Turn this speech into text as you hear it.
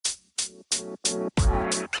Hello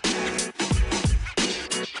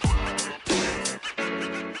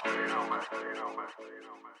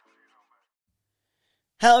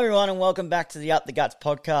everyone and welcome back to the Up the Guts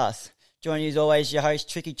podcast. Joining you as always, your host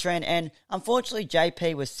Tricky Trent, and unfortunately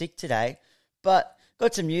JP was sick today, but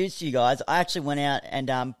got some news for you guys. I actually went out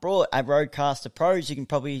and brought a Rodecaster Pro, as you can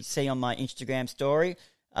probably see on my Instagram story,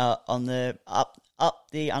 on the up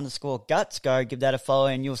the underscore guts. Go give that a follow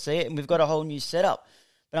and you'll see it, and we've got a whole new setup.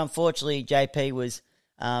 But unfortunately JP was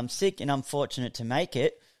sick and unfortunate to make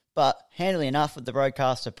it, but handily enough with the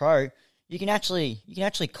Rodecaster Pro, you can actually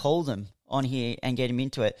call them on here and get him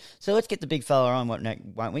into it. So let's get the big fella on,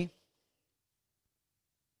 won't we?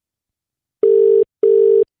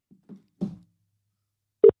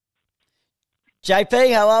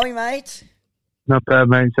 JP, how are we, mate? Not bad,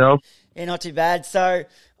 mate, yourself? Yeah, not too bad. So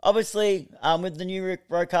obviously, with the new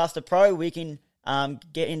Rodecaster Pro, we can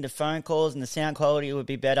get into phone calls and the sound quality would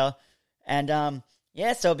be better. And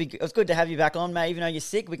so it was good to have you back on, mate. Even though you're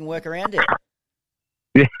sick, we can work around it.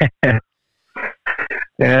 Yeah.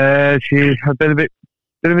 Yeah, I've been a bit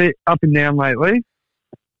up and down lately.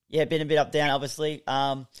 Yeah, been a bit up down, obviously.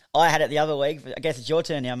 I had it the other week. I guess it's your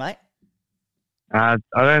turn now, mate. I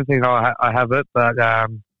don't think I have it, but I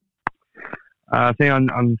think I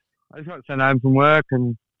just got sent home from work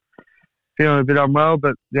and feeling a bit unwell.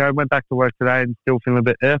 But yeah, I went back to work today and still feeling a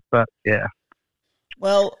bit iff. But yeah.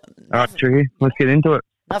 Well, all right, Tricky, let's get into it.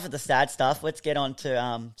 Enough of the sad stuff. Let's get on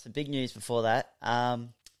to some big news before that.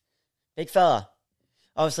 Big fella.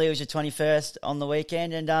 Obviously, it was your 21st on the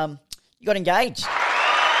weekend, and you got engaged.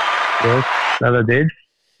 Yes, that I did.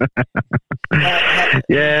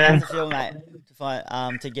 Yeah. How does it feel, mate,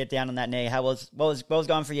 to get down on that knee? What was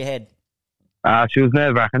going through your head? She was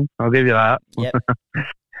nerve-wracking, I'll give you that. Yep.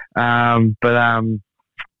 There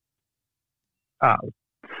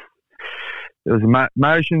was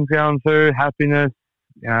emotions going through, happiness,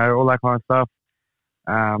 all that kind of stuff.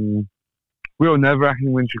 Real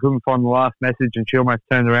nerve-wracking when she couldn't find the last message and she almost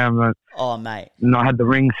turned around and oh, mate. And I had the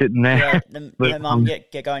ring sitting there. Yeah, the mum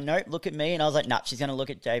get going, no, look at me. And I was like, nah, she's going to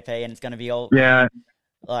look at JP and it's going to be all... Yeah.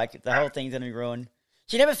 Like, the whole thing's going to be ruined.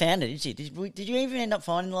 She never found it, did she? Did you even end up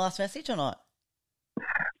finding the last message or not?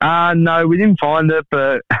 No, we didn't find it,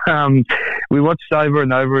 but we watched over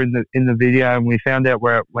and over in the video and we found out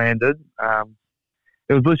where it landed.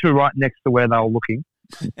 It was literally right next to where they were looking.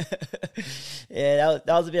 Yeah, that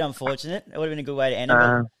was a bit unfortunate. It would have been a good way to end it.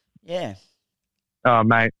 But yeah. Oh,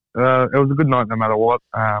 mate, it was a good night no matter what.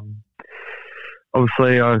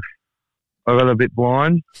 Obviously, I got a bit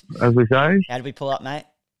blind, as we say. How did we pull up, mate?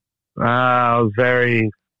 I was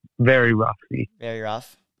very, very rusty. Very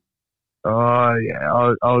rough. Oh, yeah,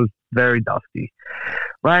 I was very dusty.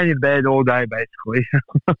 Laying in bed all day, basically.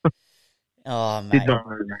 Oh, mate.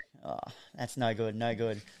 Oh, that's no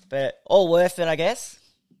good. But all worth it, I guess.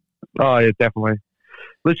 Oh, yeah, definitely.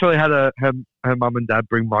 Literally had her mum and dad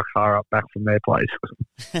bring my car up back from their place.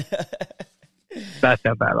 That's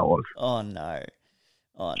how bad I was. Oh, no.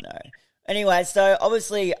 Anyway, so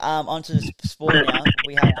obviously onto the sport now.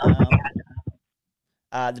 We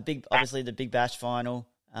had the Big Bash final.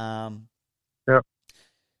 Yep.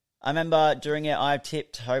 I remember during it, you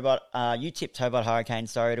tipped Hobart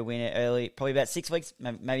Hurricanes, to win it early, probably about 6 weeks,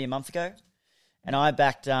 maybe a month ago. And I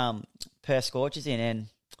backed Perth Scorchers in, and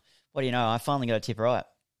what do you know, I finally got a tip right.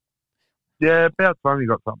 Yeah, about time you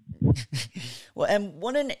got something. Well, and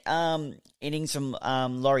what an innings from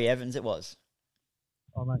Laurie Evans it was.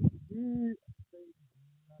 Oh, mate.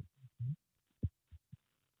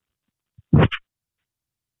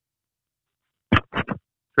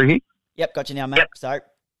 Tricky? Yep, got you now, mate. Yep. So,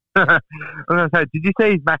 I was going to say, did you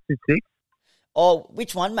say his max is 6? Oh,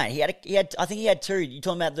 which one, mate? He had. I think he had 2. You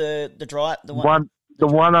talking about the drive? The one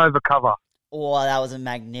over cover. Oh, that was a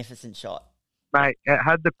magnificent shot, mate. It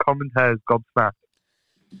had the commentators gobsmacked.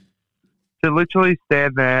 To literally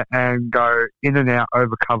stand there and go in and out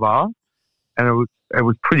over cover, and it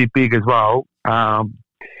was pretty big as well. Yeah,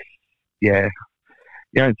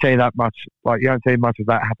 you don't see that much. Like, you don't see much of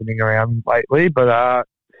that happening around lately. But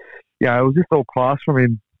yeah, it was just all class from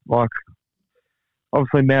him. Like,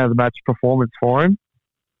 obviously, man of the match performance for him.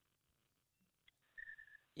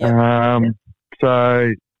 Yep.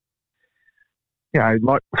 So, you know,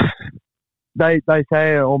 like they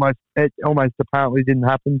say it almost apparently didn't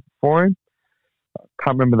happen for him. I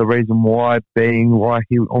can't remember the reason why he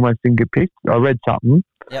almost didn't get picked. I read something.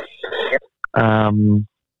 Yep.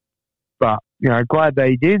 But, you know, glad that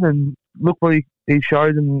he did, and look what he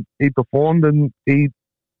showed, and he performed, and he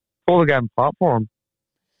pulled the game apart for him.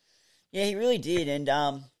 Yeah, he really did. And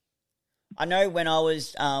I know when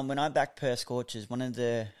I backed Perth Scorchers, one of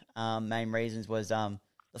the main reasons was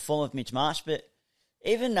the form of Mitch Marsh, but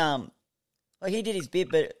even like he did his bit,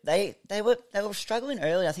 but they were struggling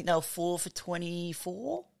early. I think they were 4 for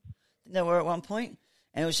 24. I think they were at one point,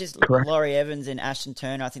 and it was just Correct. Laurie Evans and Ashton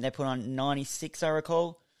Turner. I think they put on 96. I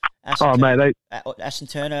recall. Ashton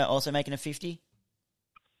Turner also making a 50.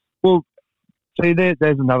 Well, see, there's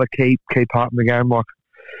another key part in the game. Like,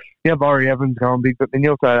 you have Laurie Evans going big, but then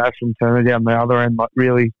you also have Ashton Turner down the other end, like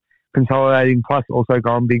really consolidating, plus also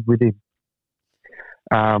going big with him.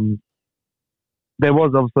 There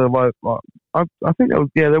was obviously I think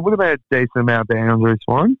there would have been a decent amount of boundaries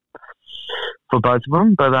for him, for both of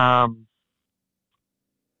them, but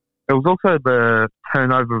it was also the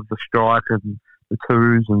turnover of the strike and the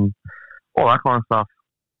twos and all that kind of stuff.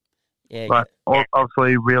 Yeah, but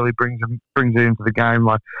obviously brings it into the game,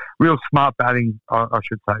 like real smart batting, I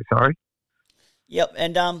should say. Sorry. Yep,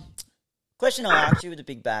 and question I'll ask you with the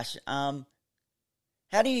Big Bash. How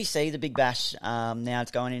do you see the Big Bash now?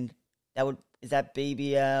 It's going in. Is that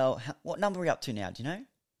BBL? What number are we up to now? Do you know?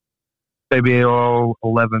 BBL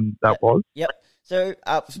 11. That was. Yep. So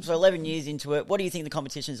 11 years into it, what do you think the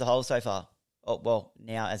competition as a whole so far? Oh, well,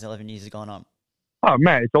 now as 11 years has gone on. Oh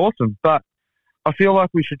man, it's awesome, but I feel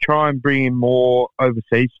like we should try and bring in more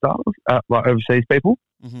overseas stars, like overseas people.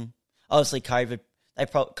 Mm-hmm. Obviously, COVID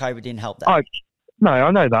didn't help that. Oh, no,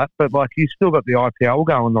 I know that, but like you've still got the IPL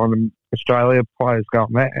going on and Australia players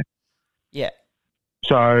going there. Yeah.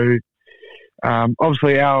 So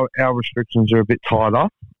obviously our restrictions are a bit tighter,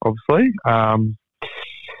 obviously,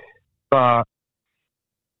 but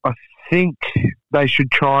I think they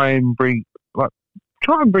should try and bring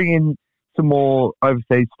in some more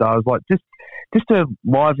overseas stars, like just to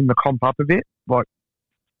liven the comp up a bit. Like,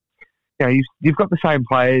 you know, you've got the same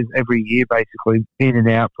players every year, basically in and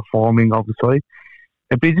out performing. Obviously,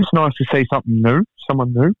 it'd be just nice to see someone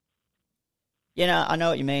new. Yeah, no, I know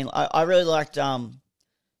what you mean. I really liked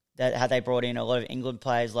that how they brought in a lot of England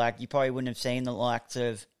players. Like, you probably wouldn't have seen the likes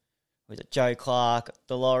of Joe Clark,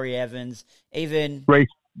 the Laurie Evans, even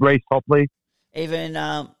Reece Hopley, even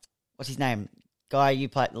what's his name? Guy you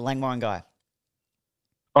played, the Langwarrin guy.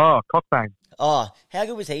 Oh, Cockbane. Oh, how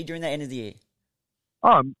good was he during the end of the year?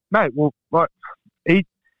 Oh, mate, well, like, I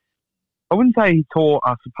wouldn't say he tore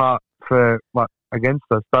us apart against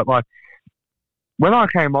us, but like, when I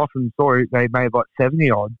came off and saw it, they made like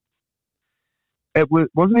 70 odd. It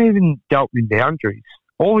wasn't even dealt in boundaries.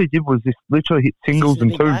 All he did was just literally hit singles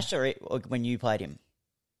and twos. Or when you played him?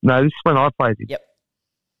 No, this is when I played him. Yep.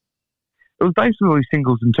 It was basically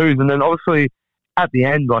singles and twos, and then obviously at the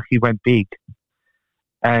end, like, he went big.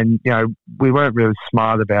 And, you know, we weren't really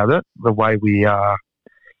smart about it, the way we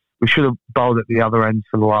should have bowled at the other end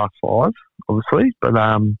for the last 5, obviously. But,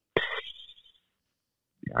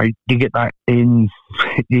 you know, you get that in,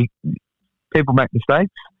 people make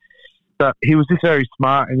mistakes. But he was just very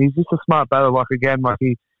smart, and he's just a smart batter. Like, again, like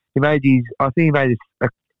he made I think he made his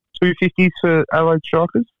 250s for Adelaide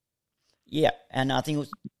Strikers. Yeah, and I think it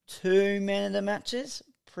was 2 men of the matches,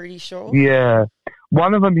 pretty sure. Yeah.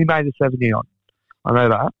 One of them he made a 70 on. I know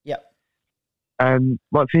that. Yep. And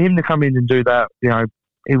like for him to come in and do that, you know,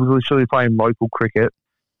 he was literally playing local cricket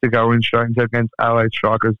to go in straight into against Adelaide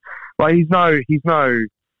Strikers. Like he's no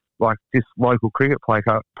like just local cricket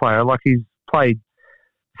player. Like he's played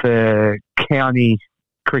for county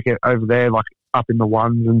cricket over there, like up in the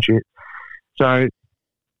ones and shit. So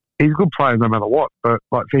he's a good player no matter what. But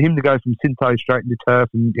like for him to go from Sinto straight into turf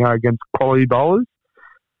and, you know, against quality bowlers,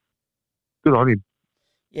 good on him.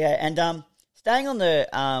 Yeah, and staying on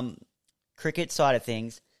the cricket side of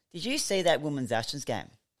things, did you see that Women's Ashes game?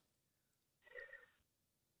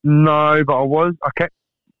 No, but I kept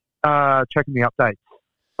checking the updates.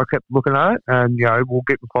 I kept looking at it, and, you know, we'll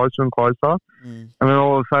get closer and closer. And then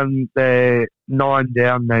all of a sudden, they're 9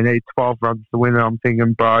 down, they need 12 runs to win, and I'm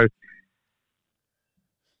thinking, bro.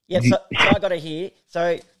 Yeah, so I got it here.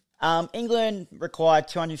 So England required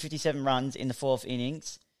 257 runs in the 4th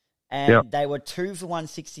innings, and they were 2 for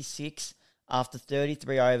 166 after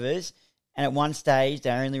 33 overs, and at one stage, they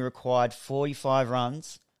only required 45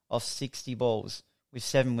 runs off 60 balls with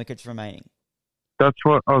 7 wickets remaining. That's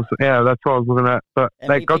what I was looking at. But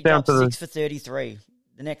and they got down to 6 for 33.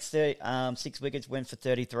 The next 6 wickets went for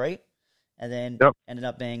 33, and then ended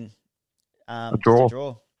up being a draw.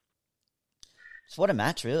 So what a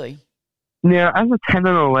match, really. Now, as a 10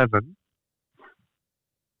 and 11,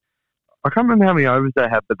 I can't remember how many overs they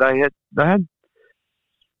had, but they had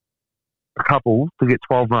a couple to get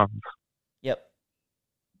 12 runs. Yep.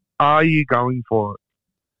 Are you going for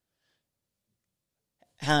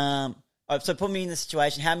it? So put me in the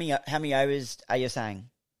situation. How many overs are you saying?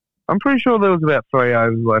 I'm pretty sure there was about 3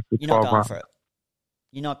 overs left with 12 runs. You're not going for it?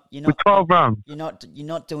 You're with not 12 runs. you're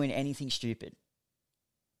not doing anything stupid.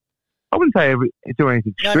 I wouldn't say do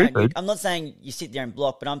anything No, stupid. I'm not saying you sit there and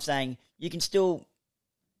block, but I'm saying you can still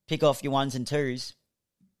pick off your ones and twos.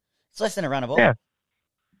 It's less than a run of ball. Yeah.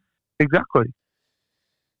 Exactly.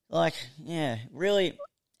 Like, yeah, really,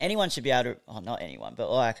 anyone should be able to. Oh, not anyone,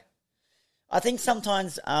 but like, I think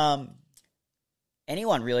sometimes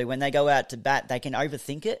anyone really, when they go out to bat, they can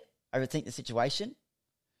overthink the situation.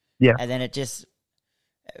 Yeah. And then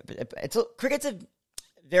cricket's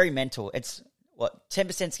very mental. It's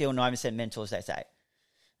 10% skill, 9% mental, as they say.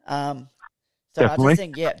 So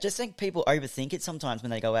Definitely. I just think people overthink it sometimes when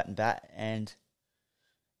they go out and bat, and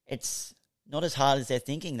it's not as hard as they're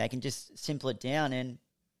thinking. They can just simple it down and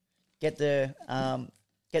get the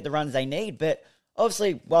runs they need. But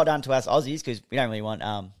obviously, well done to us Aussies, because we don't really want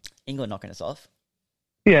England knocking us off.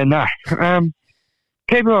 Yeah, no.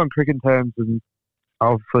 Keep it on cricket terms, and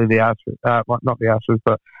obviously the Astros, not the Astros,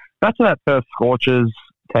 but back to that first Scorchers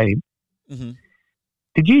team. Mm-hmm.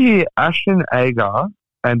 Did you hear Ashton Agar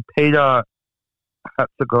and Peter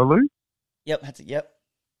Hatzagolu? Yep.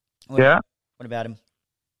 Yeah. What about him?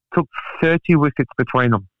 Took 30 wickets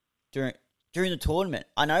between them. During the tournament.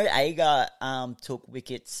 I know Agar took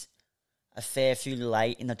wickets a fair few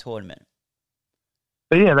late in the tournament.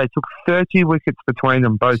 But yeah, they took 30 wickets between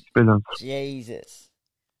them, both spinners. Jesus.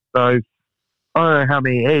 So, I don't know how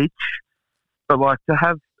many each, but like to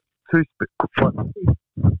have two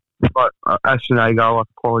like Ashton Agar, like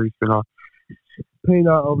a quality spinner.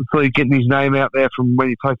 Peter, obviously getting his name out there from when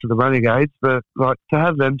he played for the Renegades, but like to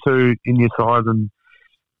have them two in your side and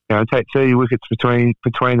take 30 wickets between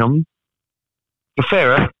them, it's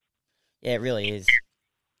fair, eh? Yeah, it really is.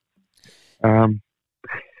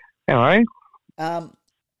 Anyway.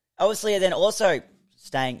 Obviously, then also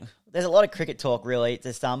there's a lot of cricket talk, really,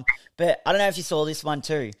 to some, but I don't know if you saw this one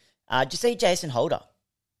too. Did you see Jason Holder?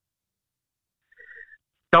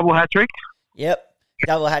 Double hat-trick? Yep.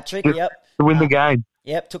 Double hat-trick, yep. To win the game.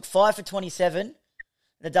 Yep, took 5 for 27.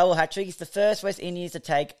 The double hat-trick. He's the first West Indies to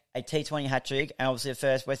take a T20 hat-trick, and obviously the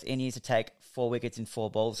first West Indies to take 4 wickets in 4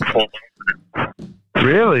 balls.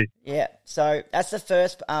 Really? Yeah, so that's the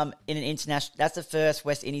first That's the first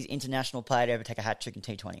West Indies international player to ever take a hat-trick in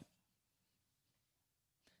T20.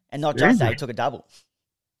 And not just that, he took a double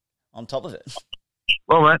on top of it.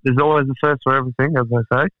 Well, mate, there's always a first for everything, as they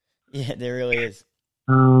say. Yeah, there really is.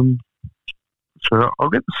 So I'll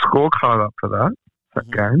get the scorecard up for that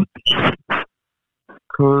game,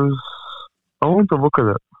 because I want to look at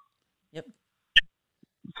it. Yep.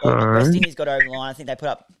 So, well, West Indies got over the line. I think they put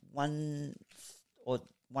up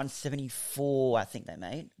 174, I think they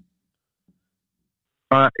made.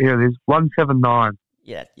 Yeah, there's 179.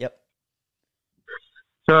 Yeah, yep.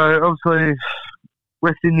 So, obviously,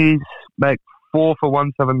 West Indies make 4 for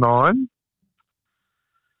 179.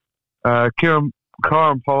 Kieran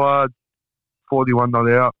Pollard, 41 not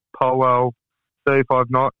out. Polwell,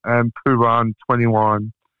 35 not. And Pooran,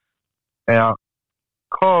 21 out.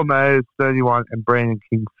 Kyle Mayers, 31. And Brandon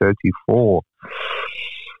King, 34.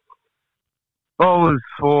 Bowlers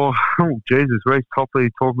for, Reece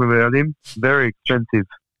Topley, talking about him. Very expensive.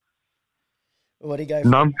 What did he go for?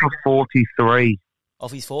 None for 43.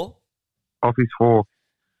 Off his 4? Off his 4.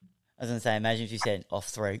 I was going to say, imagine if you said off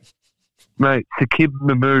 3. Mate, Saqib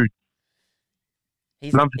Mahmood.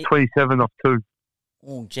 None for 27 off 2.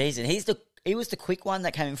 Oh, jeez. And he was the quick one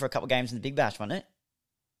that came in for a couple of games in the Big Bash, wasn't it?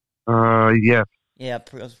 Yeah. Yeah,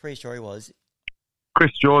 I was pretty sure he was.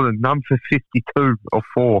 Chris Jordan, none for 52 off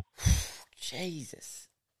 4. Jesus.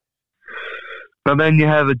 But then you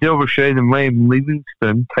have Adil Rashid and Liam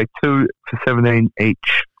Livingston take 2 for 17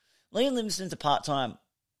 each. Liam Livingston's a part-time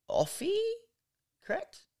offie,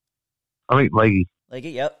 correct? I think leggy.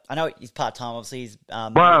 Leggy, yep. I know he's part-time, obviously. He's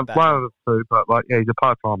one of the two, but he's a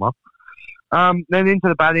part-timer. Then into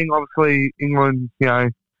the batting, obviously, England, they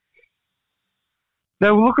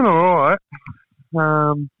were looking all right.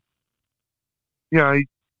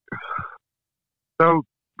 So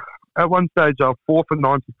at one stage, I was 4 for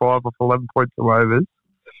 95 off 11.2 overs.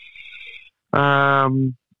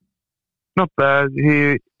 Not bad.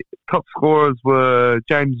 Here, top scorers were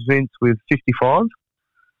James Vince with 55.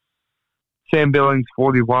 Sam Billings,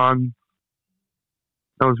 41.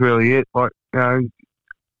 That was really it. You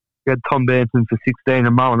had Tom Banton for 16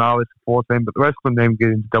 and Mullen Arlis for 14, but the rest of them didn't get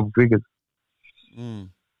into double figures.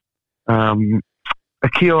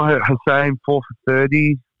 Akil Hussain, 4 for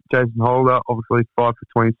 30. Jason Holder, obviously 5 for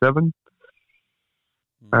 27.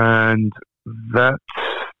 And that...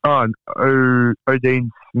 Odine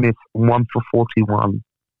Smith, 1 for 41.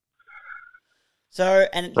 So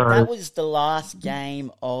that was the last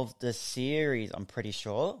game of the series, I'm pretty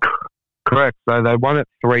sure. correct. So they won it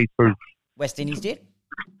 3-2. West Indies did?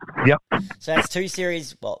 Yep. So that's 2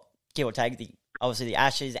 series, well, give or take, obviously the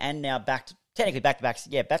Ashes and now technically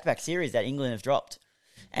back-to-back series that England have dropped.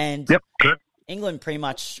 And Yep, correct. England pretty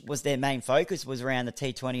much was their main focus was around the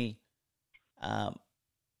T20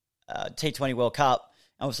 World Cup.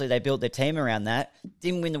 Obviously, they built their team around that.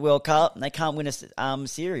 Didn't win the World Cup, and they can't win a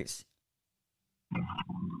series.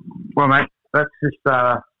 Well, mate, that's just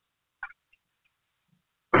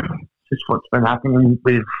what's been happening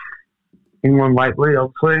with England lately.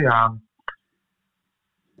 Obviously,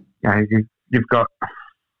 you've got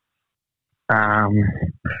the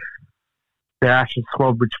Ashes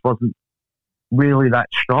squad, which wasn't really that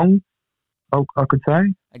strong, I could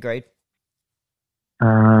say. Agreed.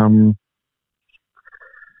 Their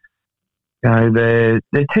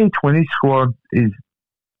T20 squad is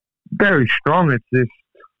very strong. It's just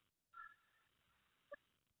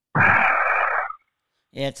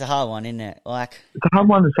yeah, it's a hard one, isn't it? Like, it's a hard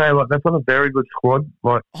one to say. Like, they've got a very good squad.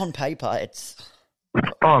 Like, on paper, it's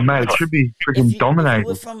man, it should be freaking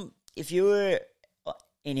dominated. If you were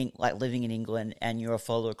living in England and you're a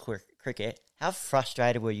follower of cricket, how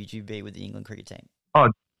frustrated would you be with the England cricket team? Oh,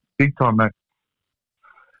 big time, mate.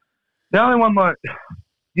 The only one, like,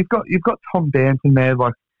 you've got Tom Danton there.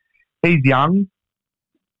 Like, he's young.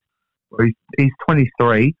 He's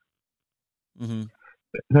 23. Mm-hmm.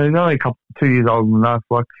 So he's only 2 years older than us.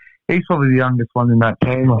 Like, he's probably the youngest one in that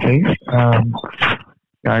team, I think.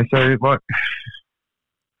 So like,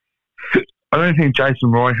 I don't think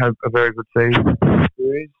Jason Roy had a very good season.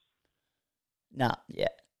 Nah, yeah.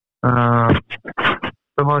 But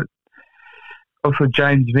like, also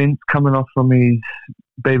James Vince coming off from his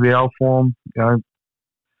BBL form,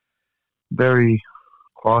 very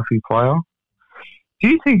classy player. Do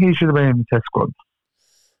you think he should have been in the Test squad?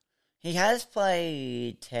 He has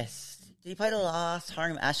played Test. Did he play the last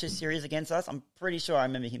home Ashes series against us? I'm pretty sure I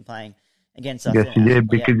remember him playing against us. Yes, he did,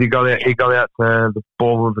 because he got out. He got out to the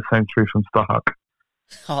ball of the century from Stark.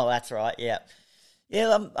 Oh, that's right. Yeah,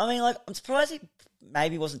 yeah. I mean, like, I'm surprised he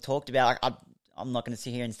maybe wasn't talked about. Like, I'm not going to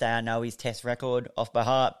sit here and say I know his Test record off by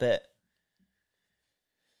heart, but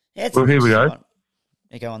yeah. Well, here we go.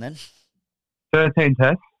 Yeah, go on then. 13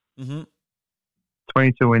 Tests. Mm-hmm.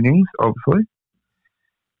 22 innings, obviously.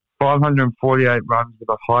 548 runs with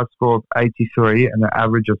a high score of 83 and an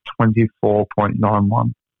average of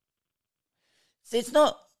 24.91. See, it's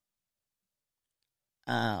not.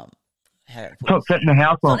 It's not setting the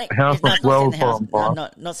house on fire.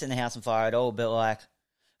 Not setting the house on fire at all. But like,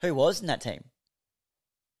 who was in that team?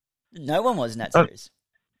 No one was in that series.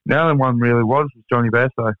 The only one really was Johnny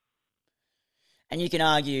Bairstow. And you can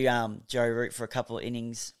argue Joe Root for a couple of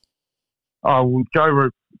innings. Oh, well, Joe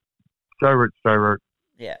Root.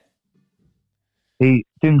 Yeah. He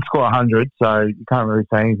didn't score 100, so you can't really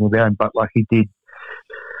say anything about him, but like, he did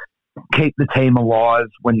keep the team alive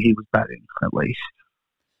when he was batting, at least.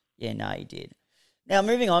 Yeah, no, he did. Now,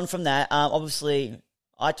 moving on from that, obviously,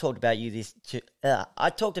 I talked about this to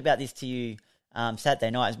you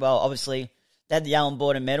Saturday night as well. Obviously, they had the Allan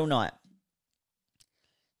Border Medal night.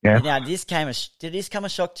 Yeah. Now, did this come a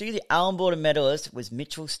shock to you? The Allan Border medalist was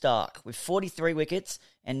Mitchell Starc with 43 wickets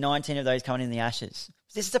and 19 of those coming in the Ashes.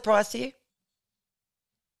 Was this a surprise to you?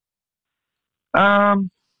 It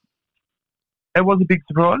was a big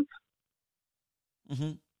surprise.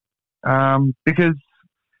 Mm-hmm. Because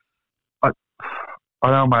I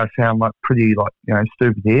know I might sound like pretty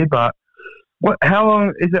stupid here, but how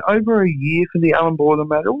long is it? Over a year for the Allan Border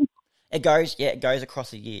medal? It goes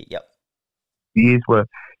across a year. Yep. Years worth.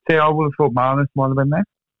 See, I would have thought Marnus might have been there.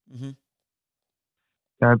 Mm-hmm.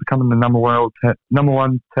 Becoming the number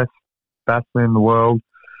one Test batsman in the world.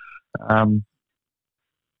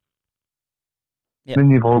 Yep. Then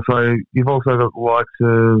you've also got the likes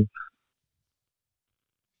of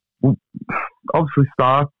obviously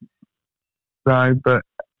Starc, but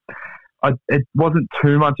it wasn't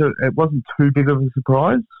too much. It wasn't too big of a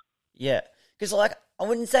surprise. Yeah, because I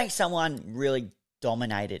wouldn't say someone really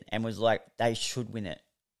dominated and was like they should win it.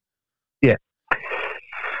 Yeah,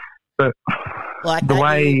 but like the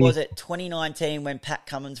way was it 2019 when Pat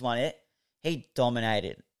Cummins won it? He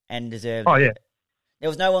dominated and deserved. Oh yeah, there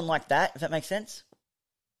was no one like that. If that makes sense.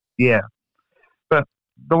 Yeah, but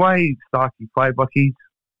the way Starkey played, like he's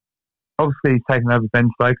taken over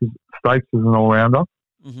Ben Stokes as an all-rounder,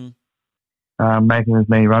 making as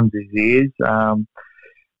many runs as he is.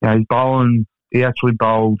 He's bowling. He actually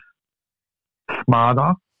bowled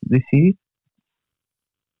smarter this year.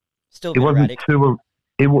 Still, it wasn't erratic.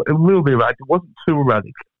 A little bit erratic. It wasn't too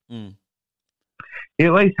erratic. Mm. He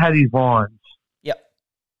at least had his lines. Yep.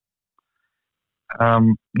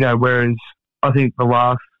 Whereas I think the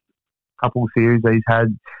last couple of series that he's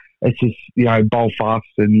had, it's just, bowl fast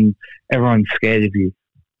and everyone's scared of you.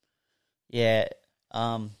 Yeah.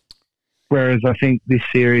 Whereas I think this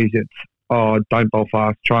series, it's, don't bowl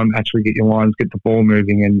fast, try and actually get your lines, get the ball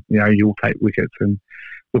moving, and, you'll take wickets. And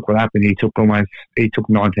look what happened. He took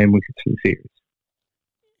 19 wickets for the series.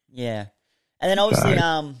 Yeah. And then obviously,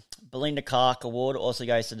 Belinda Clark Award also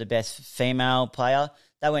goes to the best female player.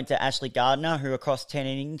 That went to Ashley Gardner, who across 10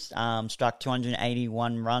 innings struck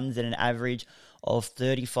 281 runs at an average of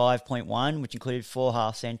 35.1, which included 4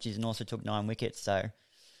 half centuries and also took 9 wickets. So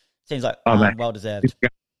seems like well deserved.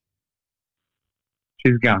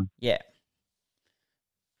 She's gone. Yeah.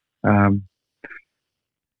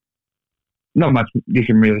 Not much you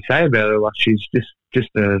can really say about her. Like, she's just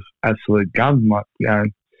an absolute gun. Like,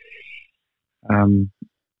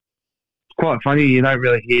 quite funny. You don't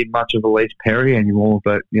really hear much of Elise Perry anymore,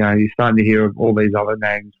 but you're starting to hear of all these other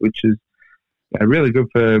names, which is really good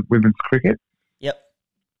for women's cricket. Yep.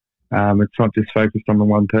 It's not just focused on the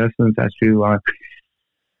one person. It's actually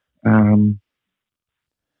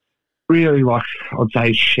really, like, I'd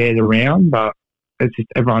say, shared around, but it's just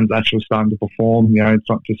everyone's actually starting to perform. It's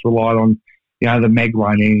not just relied on the Meg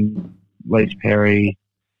running, Elise Perry.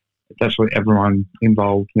 It's actually everyone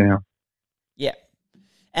involved now. Yeah.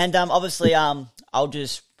 And obviously,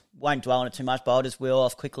 won't dwell on it too much, but I'll just wheel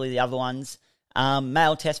off quickly the other ones.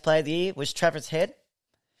 Male Test Player of the Year was Travis Head,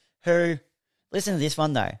 who, listen to this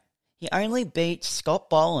one though, he only beat Scott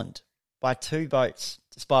Boland by 2 votes,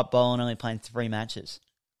 despite Boland only playing 3 matches.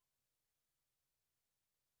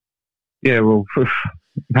 Yeah, well,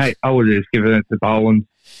 hey, I would have just given it to Boland.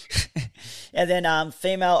 And then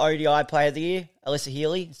Female ODI Player of the Year, Alyssa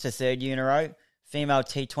Healy, it's her 3rd year in a row. Female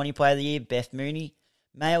T20 Player of the Year, Beth Mooney.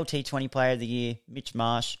 Male T20 Player of the Year, Mitch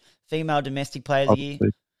Marsh. Female Domestic Player of the Year,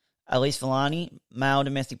 Elise Villani. Male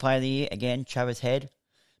Domestic Player of the Year, again, Travis Head.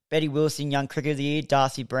 Betty Wilson, Young Cricketer of the Year,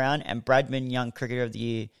 Darcy Brown. And Bradman, Young Cricketer of the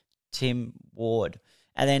Year, Tim Ward.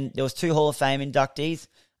 And then there was 2 Hall of Fame inductees,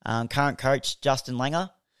 current coach Justin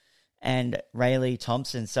Langer and Rayleigh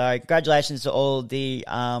Thompson. So congratulations to all the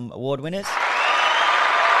award winners.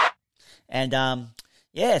 And,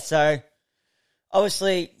 so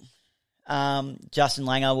obviously Justin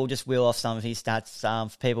Langer will just wheel off some of his stats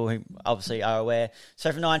for people who obviously are aware.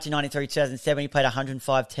 So from 1993 to 2007, he played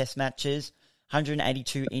 105 test matches,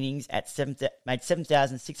 182 innings, made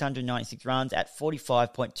 7,696 runs at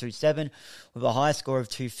 45.27 with a high score of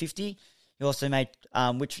 250. He also made,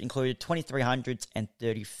 which included 2,300s and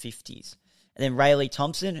 30 50s. And then Rayleigh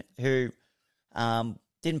Thompson, who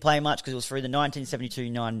didn't play much because it was through the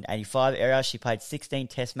 1972-1985 era. She played 16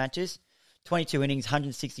 test matches, 22 innings,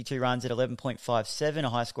 162 runs at 11.57, a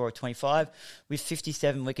high score of 25, with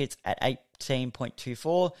 57 wickets at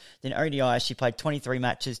 18.24. Then ODI, she played 23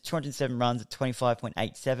 matches, 207 runs at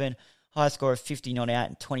 25.87, high score of 50 not out,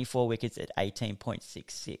 and 24 wickets at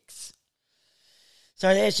 18.66.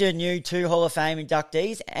 So there's your new 2 Hall of Fame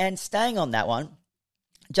inductees. And staying on that one,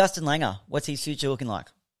 Justin Langer, what's his future looking like?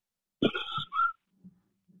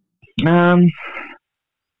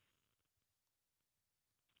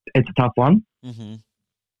 It's a tough one. Mm-hmm.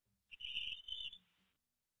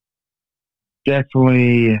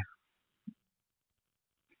 Definitely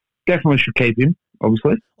should keep him,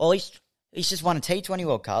 obviously. Well, he's just won a T20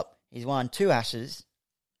 World Cup. He's won 2 Ashes.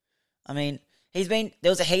 I mean, I heard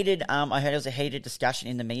there was a heated discussion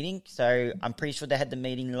in the meeting, so I'm pretty sure they had the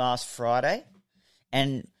meeting last Friday.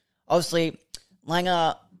 And obviously,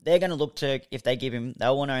 Langer, they're going to look to, if they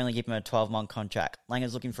they'll want to only give him a 12-month contract.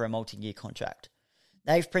 Langer's looking for a multi-year contract.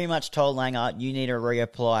 They've pretty much told Langer, you need to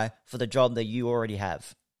reapply for the job that you already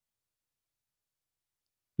have.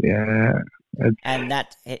 Yeah. And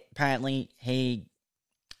that, apparently, he,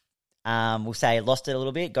 we'll say, lost it a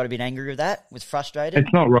little bit, got a bit angry with that, was frustrated.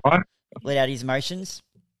 It's not right. Let out his emotions.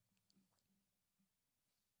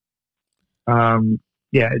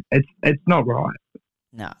 It's not right.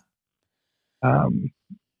 No.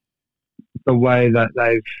 The way that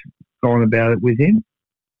they've gone about it with him.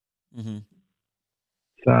 Mm-hmm.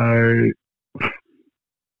 So,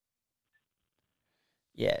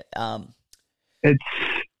 yeah. It's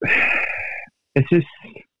just,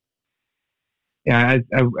 as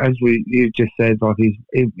you just said, like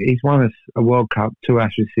he's won a World Cup, 2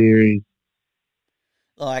 Ashes series.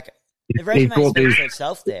 Like, the resume speaks for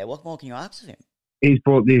itself there. What more can you ask of him? He's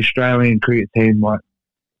brought the Australian cricket team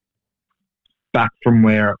back from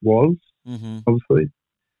where it was, mm-hmm. obviously.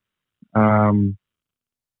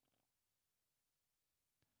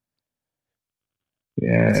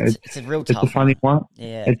 It's a real tough It's a funny one.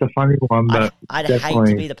 Yeah. It's a funny one, but I'd hate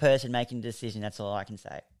to be the person making the decision. That's all I can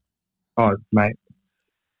say. Oh, mate.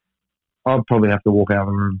 I'll probably have to walk out of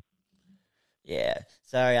the room. Yeah.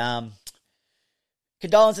 So,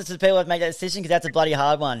 condolences to the people who have made that decision because that's a bloody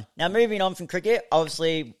hard one. Now, moving on from cricket,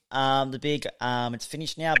 obviously, the big, it's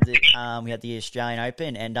finished now. But we had the Australian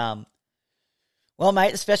Open and, well,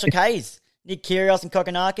 mate, the special Ks. Nick Kyrgios and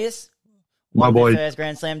Kokkinakis. My Won their boy. first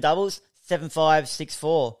Grand Slam doubles, 7-5,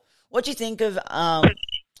 6-4. What do you think of,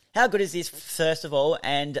 how good is this, first of all?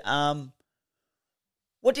 And,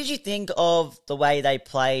 what did you think of the way they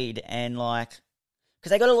played and, like, because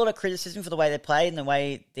they got a lot of criticism for the way they played and the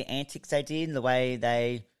way the antics they did and the way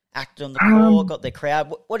they acted on the court, got their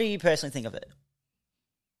crowd. What do you personally think of it?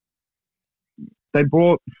 They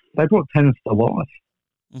brought tennis to life.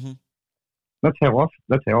 Mm-hmm. That's how I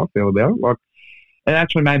feel about it. Like, it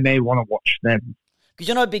actually made me want to watch them. Because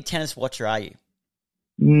you're not a big tennis watcher, are you?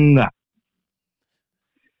 No.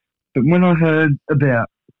 But when I heard about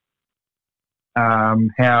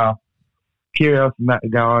how Kyrgios and that are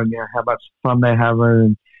going, how much fun they're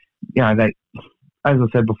having, and, they, as I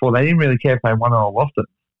said before, they didn't really care if they won or lost it.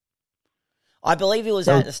 I believe it was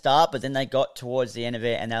at the start, but then they got towards the end of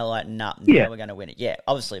it and they were like, nah, we're going to win it. Yeah,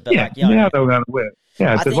 obviously. But they were going to win it.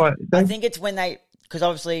 Yeah, I think it's when because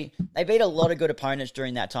obviously they beat a lot of good opponents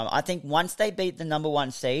during that time. I think once they beat the number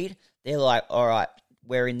one seed, they're like, all right,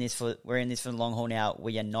 we're in this for the long haul now.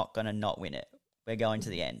 We are not going to not win it. We're going to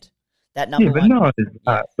the end. That number one. No,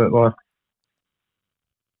 but like,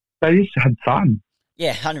 they just had fun.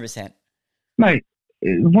 Yeah, 100%. Mate,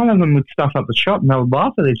 one of them would stuff up the shot and they would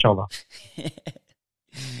laugh at each other.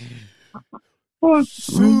 Well,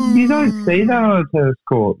 you don't see that on a tennis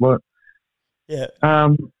court. Look, yeah.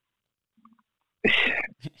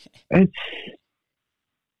 It's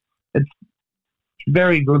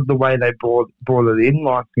very good the way they brought it in.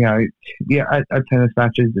 Like, at tennis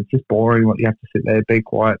matches, it's just boring. What you have to sit there, be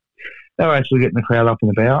quiet. They were actually getting the crowd up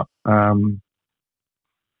and about.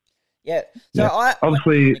 Yeah. So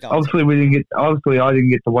obviously we didn't get. Obviously, I didn't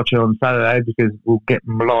get to watch it on Saturday because we'll get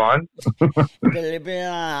blind.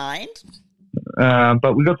 Blind.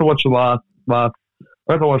 But we got to watch the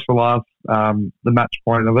match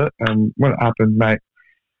point of it, and when it happened, mate,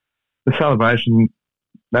 the celebration,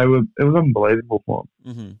 it was unbelievable for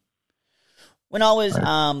them. Mm-hmm. When I was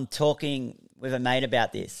talking with a mate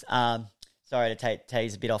about this, sorry to take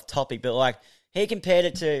a bit off topic, but like he compared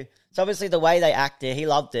it to. So obviously the way they acted, he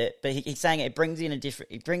loved it, but he's saying it brings in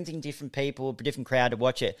different people, a different crowd to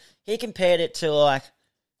watch it. He compared it to like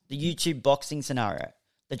the YouTube boxing scenario,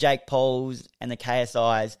 the Jake Pauls and the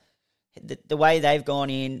KSIs, the way they've gone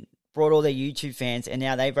in, brought all their YouTube fans, and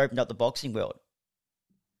now they've opened up the boxing world.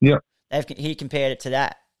 Yeah, he compared it to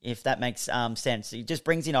that. If that makes sense, it just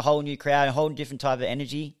brings in a whole new crowd, a whole different type of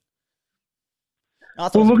energy. I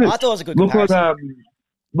thought it was a good comparison.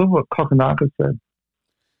 Look what Kokkinakis said.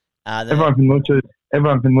 Everyone can literally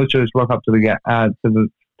just walk up to the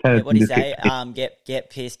tennis. What did he say? Get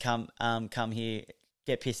pissed, come here.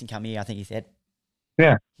 Get pissed and come here. I think he said.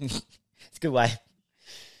 Yeah, it's a good way.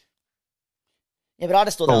 Yeah, but I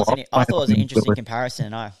just thought it was an interesting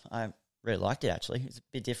comparison, and I really liked it. Actually, it's a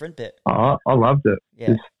bit different, but I loved it.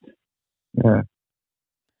 Yeah, yeah.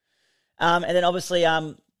 And then obviously,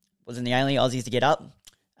 wasn't the only Aussies to get up.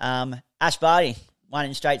 Ash Barty. Won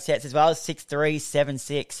in straight sets as well, 6-3,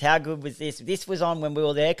 7-6. How good was this? This was on when we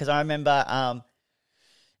were there because I remember,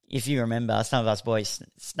 if you remember, some of us boys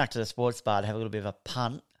snuck to the sports bar to have a little bit of a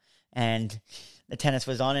punt and the tennis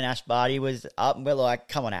was on and Ash Barty was up and we're like,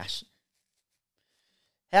 come on, Ash.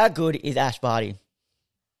 How good is Ash Barty?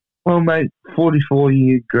 Well, mate,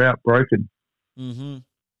 44-year drought broken. Mm-hmm.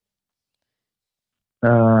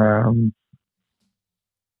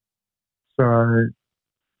 So...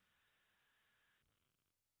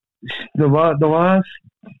 The last,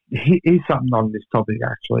 here's something on this topic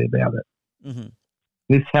actually about it. Mm-hmm.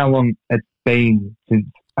 This how long it's been since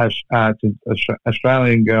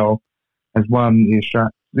Australian girl has won the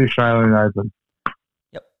Australian Open.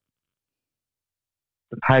 Yep.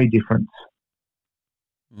 The pay difference.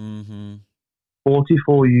 Mm-hmm.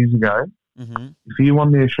 44 years ago, mm-hmm. if you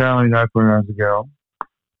won the Australian Open as a girl,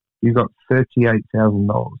 you got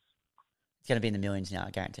 $38,000. It's going to be in the millions now,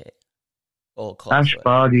 I guarantee it. Ash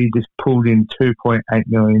Barty just pulled in $2.8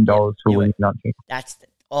 million for winning nothing.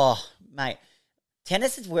 Mate,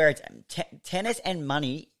 tennis is where it's tennis and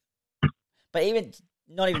money, but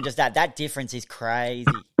not even just that. That difference is crazy.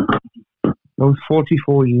 It was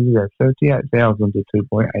 44 years ago, 38,000 to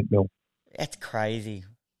 2.8 mil. That's crazy.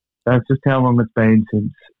 That's just how long it's been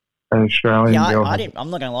since an Australian girl.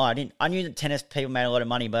 I'm not going to lie. I knew that tennis people made a lot of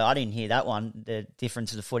money, but I didn't hear that one. The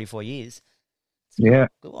difference of the 44 years. Yeah.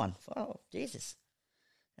 Good one. Oh, Jesus.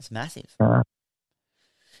 That's massive. So.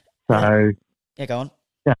 Yeah, go on.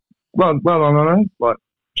 Yeah. Well, I don't know. Like,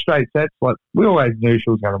 straight sets. Like we always knew she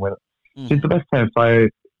was going to win it. Mm. She's the best tennis player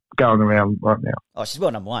going around right now. Oh, she's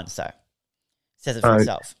world number one, so says it for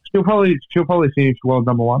itself. She'll probably finish world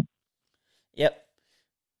number one. Yep.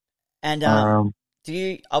 And do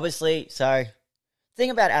you obviously thing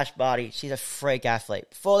about Ash Barty, she's a freak athlete.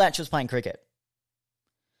 Before that, she was playing cricket.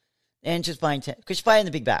 Then she was playing because she played in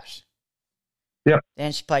the Big Bash. Yep.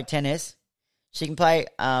 Then she played tennis. She can play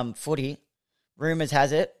footy. Rumours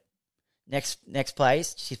has it. Next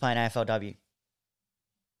place, she's playing AFLW.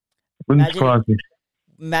 Wouldn't surprise me.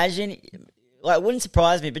 Imagine, like, it wouldn't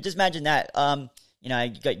surprise me, but just imagine that. You know,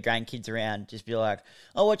 you got your grandkids around, just be like,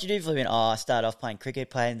 oh, what you do for a living? Oh, I started off playing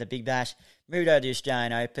cricket, playing the Big Bash, moved over to the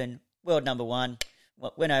Australian Open, world number one,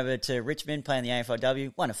 went over to Richmond, playing the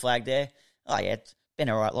AFLW, won a flag there. Oh, yeah, it's been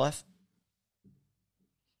a right life.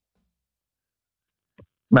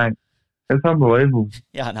 Mate, it's unbelievable.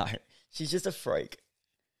 Yeah, I know. She's just a freak.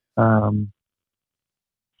 I'd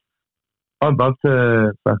love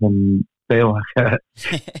to fucking be like her.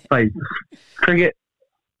 Play cricket,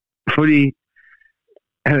 footy,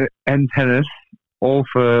 and tennis, all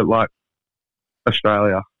for like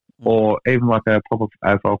Australia, or even like a proper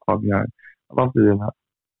AFL club. You know, I'd love to do that.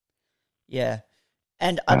 Yeah,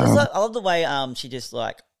 and I love the way she just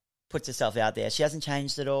like puts herself out there. She hasn't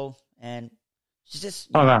changed at all, and she's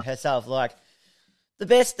just herself. Like the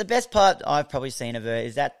best part I've probably seen of her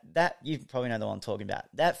is that you probably know the one I'm talking about.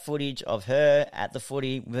 That footage of her at the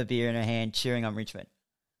footy with a beer in her hand, cheering on Richmond.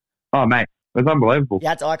 Oh mate, it's unbelievable.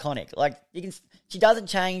 Yeah, it's iconic. Like she doesn't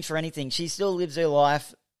change for anything. She still lives her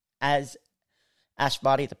life as Ash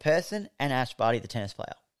Barty the person and Ash Barty the tennis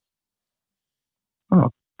player. Oh,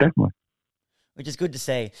 definitely. Which is good to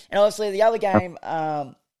see. And obviously the other game,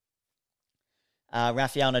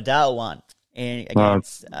 Rafael Nadal won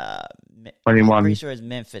against 21. I'm pretty sure it's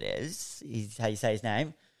Memphis is how you say his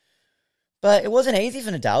name. But it wasn't easy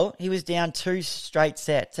for Nadal. He was down 2 straight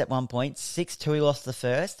sets at one point. 6-2 he lost the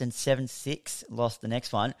first and 7-6 lost the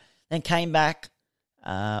next one. Then came back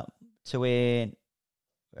to win,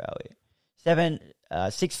 where are we? 6-4,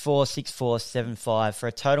 6-4, 7-5 for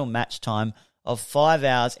a total match time of 5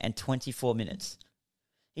 hours and 24 minutes.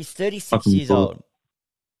 He's 36 years old.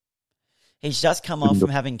 He's just come off from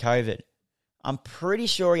having COVID. I'm pretty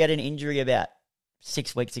sure he had an injury about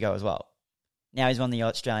 6 weeks ago as well. Now he's won the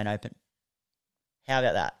Australian Open. How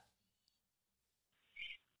about that?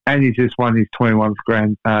 And he's just won his 21st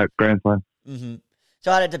Grand Slam. Mm-hmm.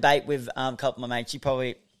 So I had a debate with a couple of my mates. You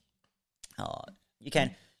probably, you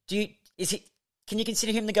can. Can you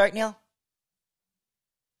consider him the GOAT now?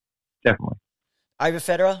 Definitely. Over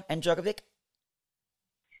Federer and Djokovic?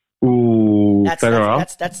 Ooh,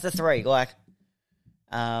 Federer. That's the three. Like,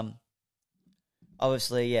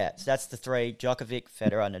 obviously, yeah. So that's the three: Djokovic,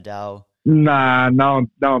 Federer, Nadal. Nah, no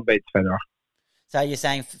one beats Federer. So you're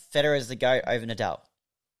saying Federer is the GOAT over Nadal?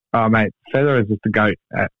 Oh, mate, Federer is just the GOAT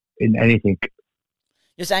in anything.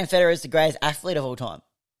 You're saying Federer is the greatest athlete of all time?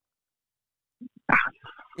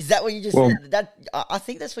 Is that what you just said? I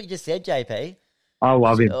think that's what you just said, JP. I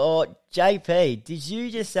love him. Oh, JP, did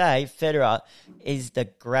you just say Federer is the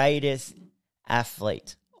greatest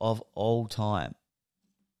athlete of all time?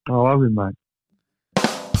 I love him, mate.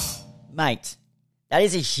 Mate, that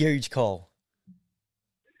is a huge call.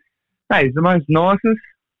 Hey, he's the most nicest,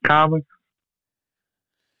 calmest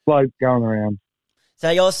bloke going around. So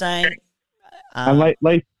you're saying... and at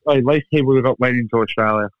least he would have went into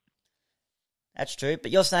Australia. That's true,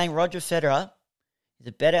 but you're saying Roger Federer is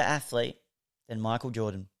a better athlete than Michael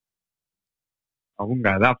Jordan. I wouldn't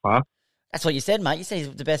go that far. That's what you said, mate. You said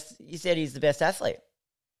he's the best. You said he's the best athlete.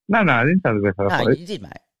 No, I didn't say the best athlete. No, you did,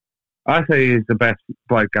 mate. I said he's the best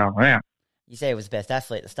bloke going around. You said he was the best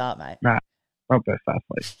athlete at the start, mate. Nah, not best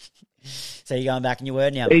athlete. So you're going back in your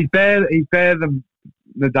word now? He's better than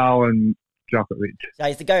Nadal and Djokovic. So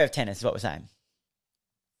he's the GOAT of tennis is what we're saying.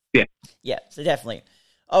 Yeah. Yeah, so definitely.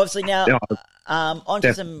 Obviously now,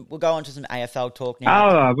 we'll go on to some AFL talk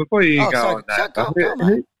now. Oh, before you go on that. Go on,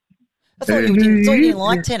 mate. I thought you didn't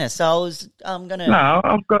like tennis, so I'm going to... No,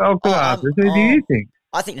 I've got to ask. Who do you think?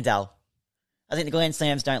 I think Nadal. I think the Grand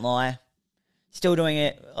Slams don't lie. Still doing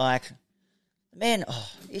it, like... Man,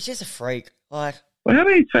 he's just a freak. Like... Well, how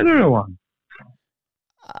many Federer won?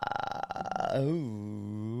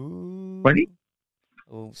 20?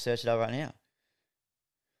 We'll search it up right now.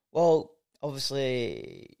 Well,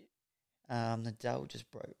 obviously, Nadal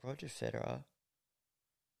just broke Roger Federer.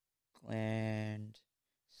 Grand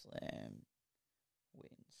Slam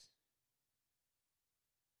wins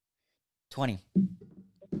 20.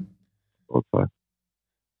 Also.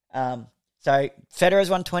 So Federer's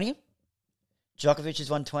won 20. Djokovic has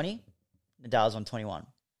won 20. Nadal's won 21.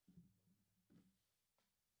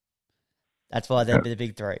 That's why they'd be the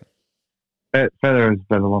big three. Federer's a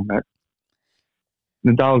better one, mate.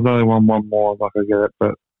 Nadal's only won one more, like I get it,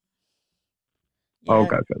 but I'll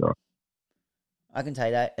go Federer. I can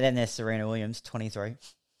take that. And then there's Serena Williams, 23.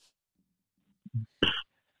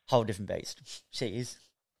 Whole different beast. She is.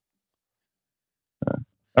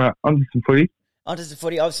 On to some footy. Onto some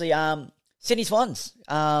footy. Obviously, Sydney Swans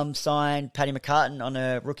signed Paddy McCartan on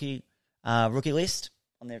a rookie list,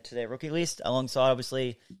 to their rookie list, alongside,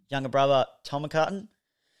 obviously, younger brother Tom McCartan.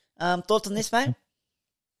 Thoughts on this, mate?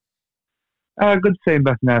 Good to see him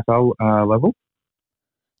back in AFL level.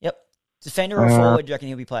 Yep. Defender or forward, do you reckon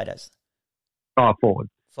he'll be played as? Forward.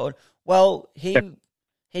 Forward. Well, he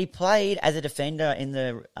played as a defender in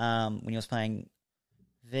the when he was playing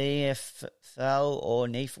VFL or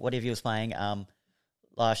NEAF, whatever he was playing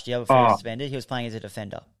last year before he was suspended. He was playing as a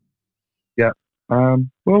defender. Yeah.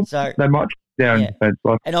 So they might down defence.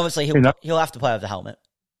 And obviously he'll have to play with the helmet.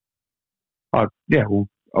 Yeah, well,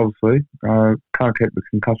 obviously. Can't keep the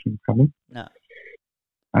concussions coming. No.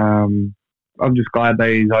 I'm just glad that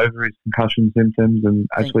he's over his concussion symptoms and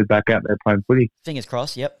actually back out there playing footy. Fingers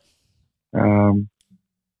crossed, yep.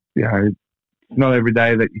 It's not every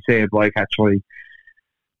day that you see a bloke actually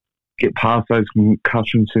get past those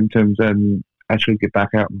concussion symptoms and actually get back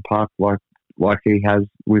out in the park like he has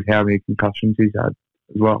with how many concussions he's had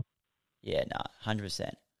as well. Yeah, no,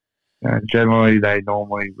 100%. Generally, they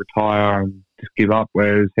normally retire and just give up,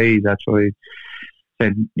 whereas he's actually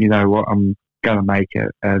said, you know what, I'm going to make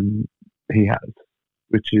it, and he has,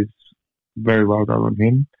 which is very well done on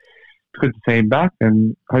him. It's good to see him back,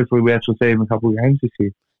 and hopefully we actually see him a couple of games this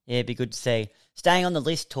year. Yeah, it'd be good to see. Staying on the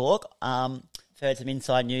list talk, heard some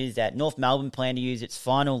inside news that North Melbourne plan to use its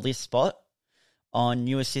final list spot on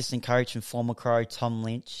new assistant coach and former Crow Tom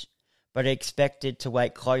Lynch, but are expected to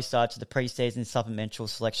wait closer to the pre-season supplemental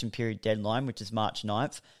selection period deadline, which is March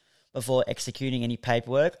 9th, before executing any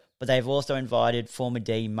paperwork. But they've also invited former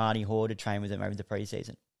D Marty Hoare to train with them over the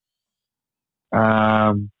pre-season.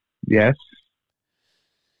 Yes.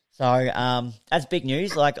 So that's big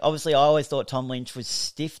news. Like, obviously, I always thought Tom Lynch was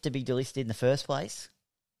stiff to be delisted in the first place.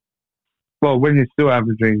 Well, when you're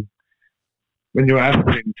averaging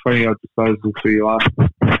 20-odd disposals for your last,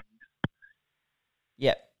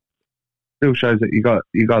 yeah, still shows that you got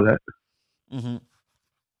it. Mm-hmm.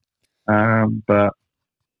 But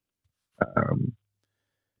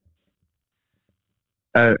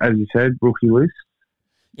as you said, rookie list.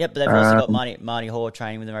 Yep, but they've also got Marty Hoare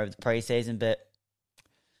training with them over the preseason. But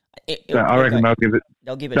I reckon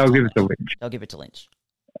they'll give it to Lynch. They'll give it to Lynch.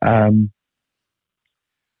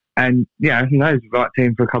 And yeah, he knows the right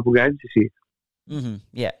team for a couple of games this year. Mm-hmm.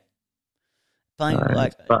 Yeah. Playing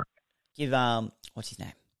give what's his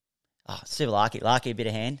name? Super Larky a bit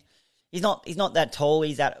of hand. He's not that tall.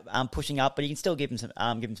 He's that pushing up, but you can still give him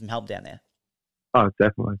some help down there. Oh,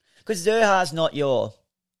 definitely. Because Zerha's not your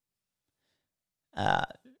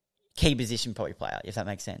key position probably player, if that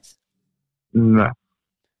makes sense. No.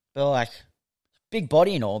 But like big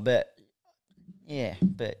body and all, but if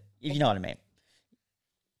you know what I mean.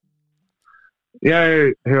 Yeah,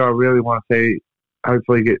 who I really want to see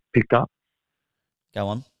hopefully get picked up. Go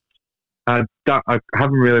on. I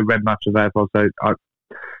haven't really read much of AFL, so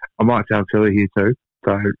I might sound silly here too.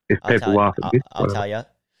 So if people laugh at this, I'll tell you.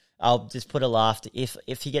 I'll just put a laugh.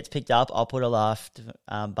 If he gets picked up, I'll put a laugh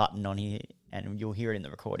button on here, and you'll hear it in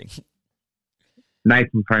the recording.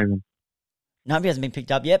 Nathan Freeman. No, he hasn't been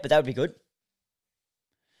picked up yet, but that would be good.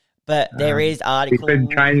 But there is articles. He's been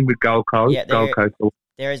training with Gold Coast. Yeah, Gold Coast.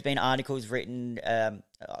 There has been articles written. A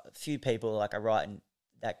few people are writing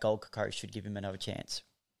that Gold Coast should give him another chance.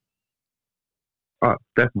 Oh,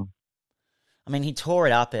 definitely. I mean, he tore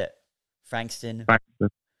it up at Frankston. He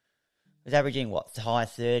was averaging, the high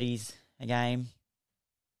 30s a game?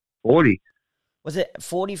 40. Was it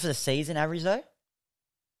 40 for the season average, though?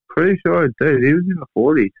 Pretty sure it did. He was in the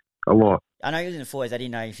 40s a lot. I know he was in the 40s. I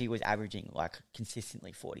didn't know if he was averaging,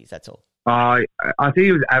 consistently 40s. That's all. I think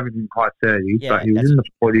he was averaging high 30s, but he was in the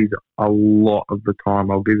 40s a lot of the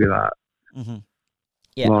time. I'll give you that. Mm-hmm.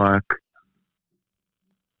 Yeah.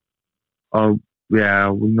 I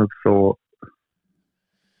wouldn't have thought.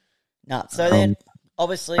 No, so then,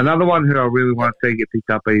 obviously... Another one who I really want to see get picked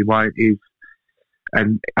up, but he won't,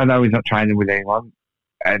 and I know he's not training with anyone,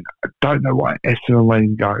 and I don't know why Essendon let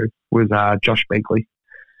him go, was Josh Begley.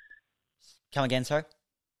 Come again, sorry?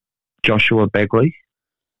 Joshua Begley.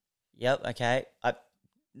 Yep, okay. I'm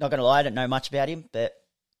not going to lie, I don't know much about him, but...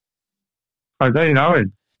 Oh, don't you know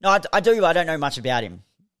him? No, I do, but I don't know much about him.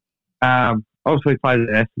 Obviously played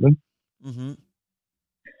at Essendon. Mm-hmm.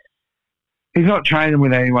 He's not training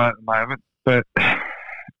with anyone at the moment, but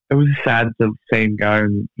it was sad to see him go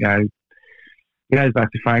and, he goes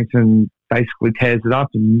back to Frankston, basically tears it up,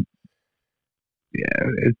 and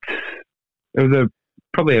it was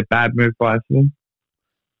probably a bad move by him.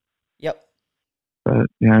 Yep. But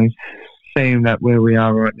seeing that where we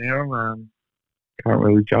are right now, can't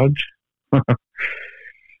really judge. So,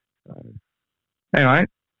 anyway.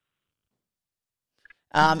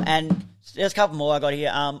 And there's a couple more I got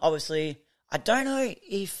here. Obviously, I don't know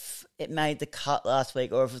if it made the cut last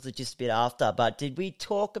week or if it was just a bit after, but did we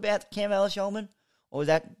talk about Cam Ellis-Yolmen? Or was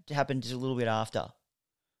that happened just a little bit after?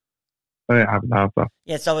 I think it happened after.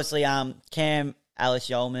 Yes, obviously, Cam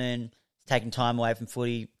Ellis-Yolmen is taking time away from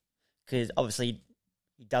footy because obviously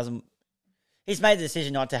he's made the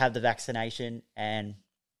decision not to have the vaccination, and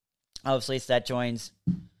obviously so that joins.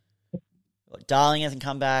 Darling hasn't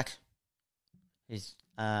come back. There's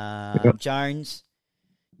Jones,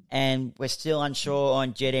 and we're still unsure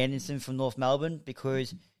on Jed Anderson from North Melbourne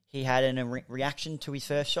because he had a reaction to his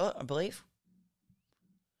first shot, I believe.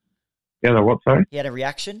 Yeah, what, sorry? He had a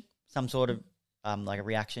reaction, some sort of like a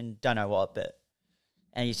reaction, don't know what, but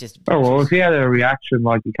and he's just if he had a reaction,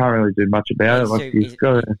 like you can't really do much about it. Like he's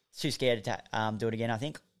too scared to do it again, I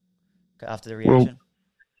think, after the reaction.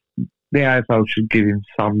 Well, the AFL should give him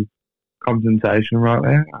some compensation right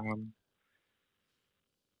there.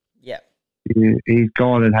 Yeah. He's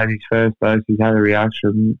gone and had his first dose. He's had a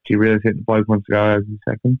reaction. Do you really think the bloke wants to go as his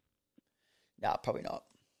second? No, probably not.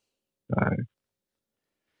 So,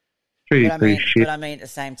 pretty shit. But I mean, at the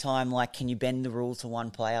same time, like, can you bend the rules to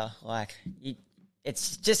one player? Like,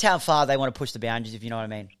 it's just how far they want to push the boundaries, if you know what I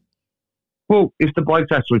mean. Well, if the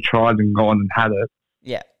bloke's actually tried and gone and had it.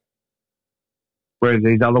 Yeah. Whereas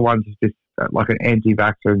these other ones is just like an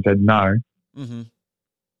anti-vaxxer and said no. Mm-hmm.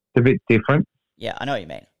 It's a bit different. Yeah, I know what you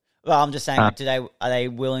mean. Well, I'm just saying, are they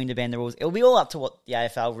willing to bend the rules? It'll be all up to what the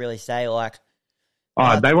AFL really say. Like,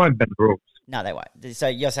 they won't bend the rules. No, they won't. So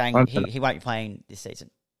you're saying he won't be playing this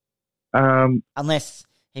season, unless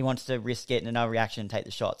he wants to risk getting another reaction and take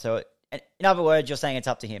the shot. So, in other words, you're saying it's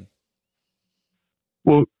up to him.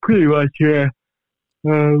 Well, pretty much, yeah.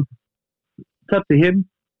 It's up to him,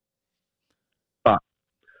 but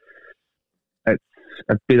it's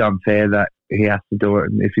a bit unfair that he has to do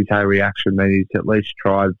it, and if he's had a reaction, then he's at least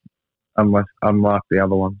tried. Unlike the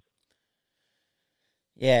other ones.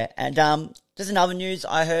 Yeah, and there's another news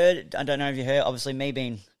I heard. I don't know if you heard. Obviously, me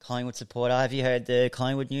being Collingwood supporter, have you heard the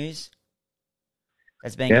Collingwood news?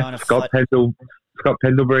 That's been going on. Scott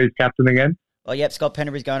Pendlebury's captain again. Oh, yep, Scott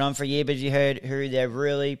Pendlebury's going on for a year. But have you heard who they're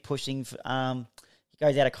really pushing? He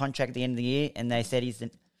goes out of contract at the end of the year, and they said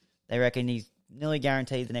they reckon he's nearly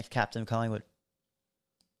guaranteed the next captain of Collingwood.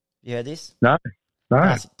 You heard this? No.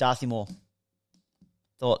 Darcy Moore.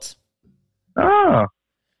 Thoughts? Oh,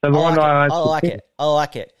 so I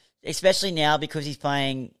like it, especially now because he's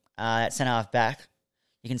playing at centre half back.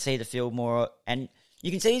 You can see the field more, and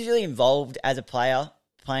you can see he's really involved as a player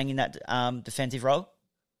playing in that defensive role.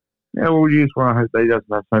 Yeah, well, you just want to hope that he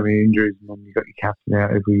doesn't have so many injuries, and then you've got your captain out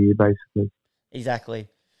every year, basically. Exactly,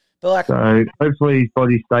 but so hopefully his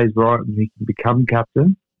body stays right and he can become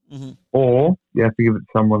captain, or you have to give it to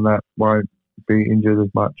someone that won't be injured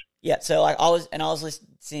as much. Yeah, so I was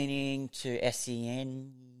listening to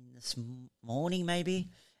SEN this morning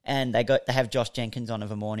maybe, and they have Josh Jenkins on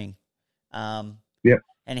of a morning. And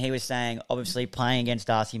he was saying obviously playing against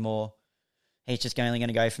Darcy Moore, he's just only going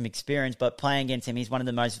to go from experience, but playing against him, he's one of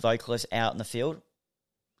the most vocalist out in the field.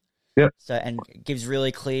 Yep. So and gives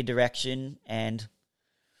really clear direction, and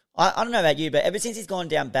I don't know about you, but ever since he's gone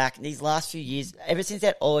down back these last few years, ever since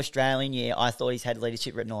that All Australian year, I thought he's had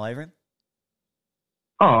leadership written all over him.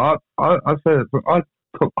 Oh, I said it. I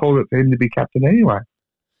called it for him to be captain anyway.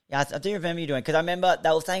 Yeah, I do remember you doing, because I remember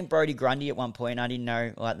they were saying Brodie Grundy at one point. I didn't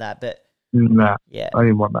know like that, but nah, yeah, I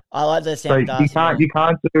didn't want that. I like the sound. So you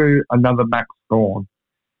can't do another Max Gawn.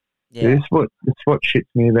 Yeah, this is what shits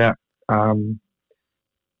me about.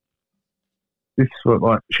 This is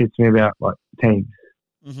what shits me about teams.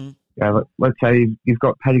 Mm-hmm. Yeah, let's say you've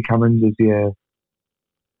got Paddy Cummins as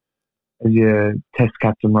your test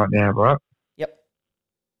captain right now, right? Yep.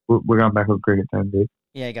 We're going back on cricket then, dude.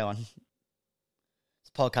 Yeah, go on.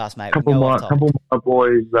 It's a podcast, mate. Couple of my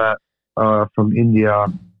boys that are from India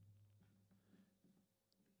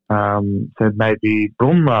said maybe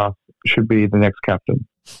Bumrah should be the next captain.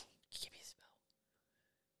 Give me a spell.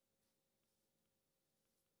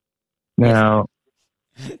 Now,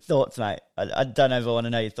 thoughts, mate. I don't know if I want to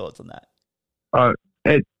know your thoughts on that.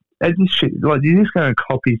 It's just shit. You're just going to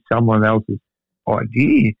copy someone else's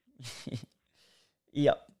idea.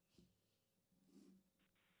 Yep.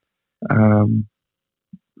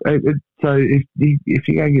 So if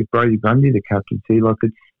you're going to give Brodie Grundy the captaincy,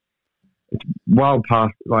 it's well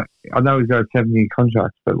past. Like, I know he's got a 7-year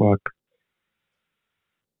contract, but like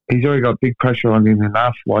he's already got big pressure on him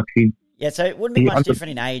enough. Like Yeah, so it wouldn't be much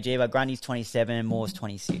different in age either. Grundy's 27 and Moore's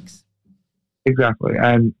 26. exactly,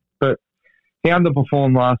 but he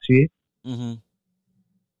underperformed last year. Mm-hmm.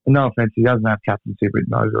 No offense, he doesn't have captaincy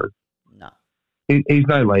written over it. No. He's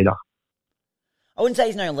no leader. I wouldn't say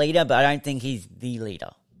he's no leader, but I don't think he's the leader.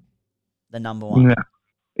 The number one. No.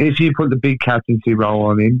 If you put the big captaincy role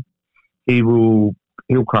on him, he'll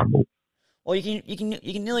crumble. Well, you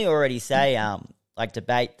can nearly already say,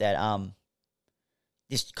 debate that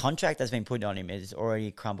this contract that's been put on him has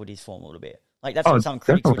already crumbled his form a little bit. Like that's what some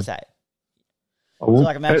critics would say. Oh, well, so,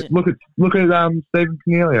 like, imagine, look at Stephen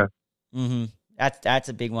Cornelio. Mm-hmm. That's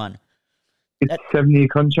a big one. It's a 7-year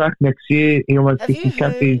contract. Next year, he almost have gets his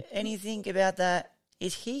captaincy. you heard anything about that?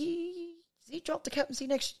 Does he drop the captaincy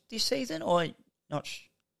this season or not?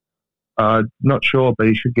 Not sure, but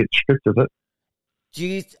he should get stripped of it.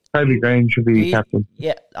 Toby Green should be the captain.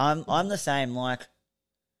 Yeah, I'm the same. Like,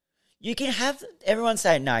 you can have everyone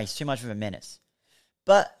say no, he's too much of a menace,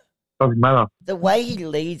 but doesn't matter. The way he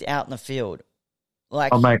leads out in the field,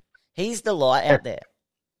 like he's the light out there.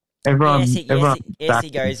 Everyone, he goes.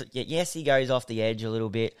 Yes, he goes off the edge a little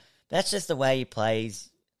bit. That's just the way he plays.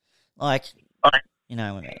 Like, you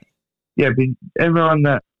know what I mean? Yeah, but everyone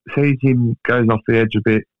that sees him goes off the edge a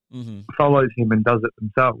bit, follows him and does it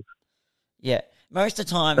themselves. Yeah, most of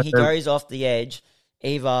the time he goes off the edge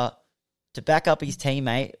either to back up his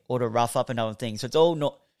teammate or to rough up another thing. So it's all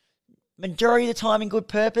not majority of the time in good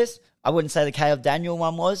purpose. I wouldn't say the Caleb Daniel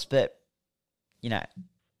one was, but you know.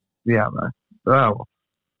 Yeah, no.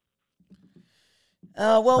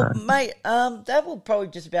 Mate, that will probably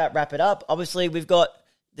just about wrap it up. Obviously, we've got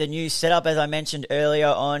the new setup, as I mentioned earlier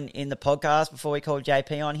on in the podcast before we called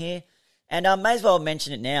JP on here. And may as well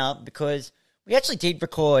mention it now because we actually did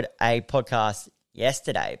record a podcast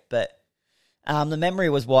yesterday, but the memory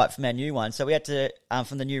was wiped from our new one. So we had to,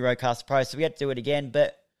 from the new Roadcaster Pro, so we had to do it again.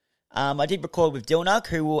 But I did record with Dilnug,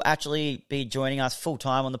 who will actually be joining us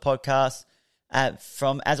full-time on the podcast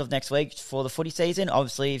from as of next week for the footy season.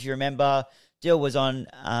 Obviously, if you remember, Dill was on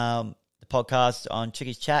the podcast on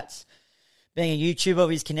Chicky's Chats, being a YouTuber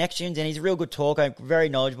with his connections, and he's a real good talker, very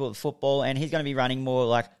knowledgeable of football, and he's going to be running more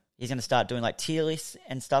like, he's going to start doing like tier lists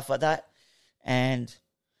and stuff like that. And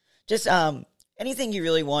just anything you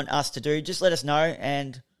really want us to do, just let us know,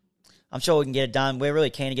 and I'm sure we can get it done. We're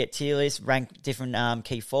really keen to get tier lists, rank different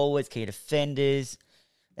key forwards, key defenders,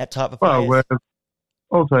 that type of players. Well, we're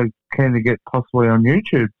also keen to get possibly on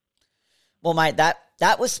YouTube. Well, mate,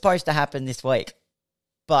 that was supposed to happen this week,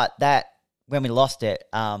 but when we lost it,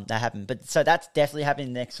 that happened. But so that's definitely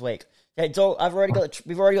happening next week. Yeah, we've already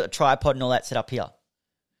got the tripod and all that set up here.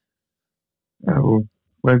 Yeah, well,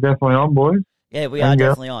 we're definitely on, boys. Yeah, we are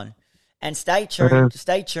definitely on. And stay tuned.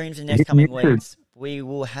 Stay tuned for the next coming weeks. We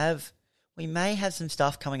may have some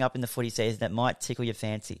stuff coming up in the footy season that might tickle your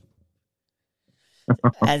fancy.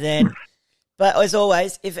 And then, but as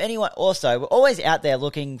always, if anyone, also, we're always out there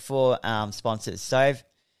looking for sponsors. So if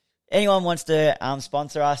anyone wants to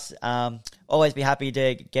sponsor us, always be happy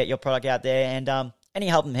to get your product out there. And any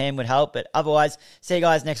help in hand would help. But otherwise, see you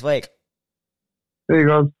guys next week. See you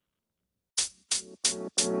guys.